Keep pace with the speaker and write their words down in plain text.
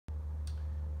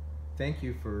Thank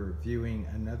you for viewing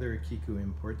another Kiku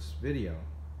Imports video.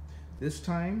 This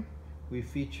time we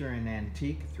feature an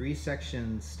antique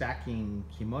 3-section stacking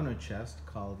kimono chest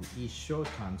called Issho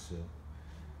Tansu.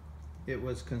 It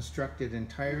was constructed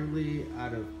entirely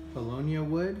out of paulownia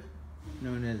wood,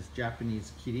 known as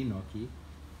Japanese kirinoki,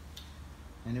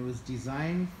 and it was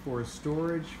designed for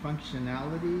storage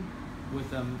functionality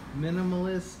with a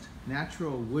minimalist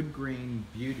natural wood grain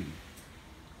beauty.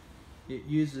 It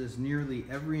uses nearly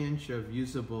every inch of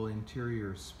usable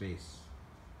interior space.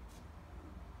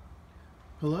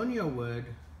 Paulownia wood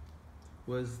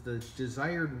was the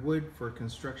desired wood for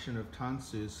construction of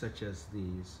tansus such as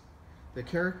these. The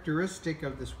characteristic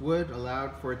of this wood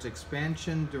allowed for its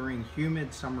expansion during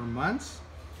humid summer months,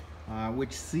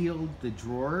 which sealed the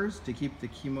drawers to keep the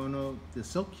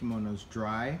silk kimonos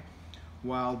dry,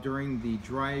 while during the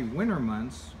dry winter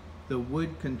months, the wood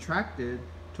contracted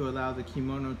to allow the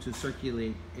kimono to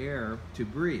circulate air to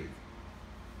breathe.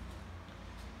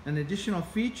 An additional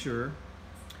feature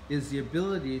is the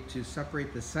ability to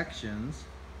separate the sections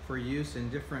for use in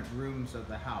different rooms of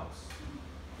the house.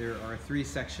 There are 3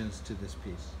 sections to this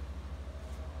piece.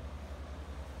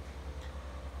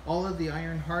 All of the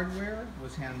iron hardware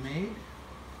was handmade.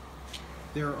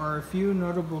 There are a few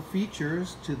notable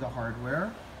features to the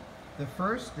hardware. The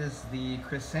first is the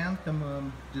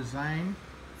chrysanthemum design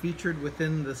featured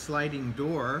within the sliding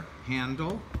door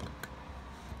handle.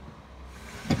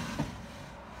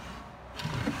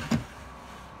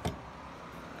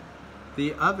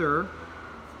 The other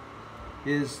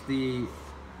is the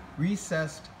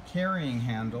recessed carrying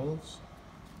handles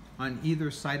on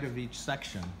either side of each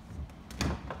section.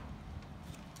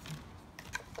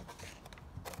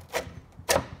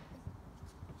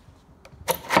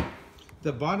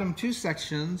 The bottom 2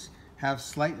 sections have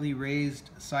slightly raised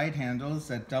side handles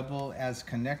that double as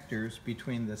connectors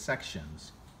between the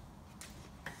sections.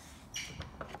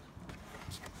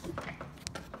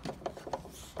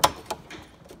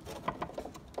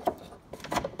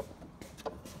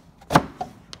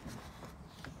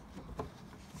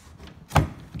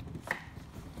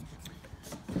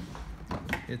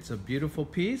 It's a beautiful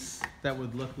piece that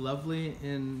would look lovely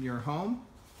in your home.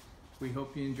 We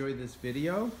hope you enjoyed this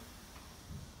video.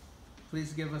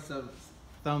 Please give us a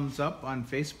thumbs up on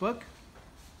Facebook,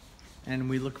 and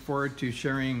we look forward to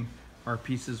sharing our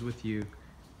pieces with you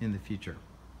in the future.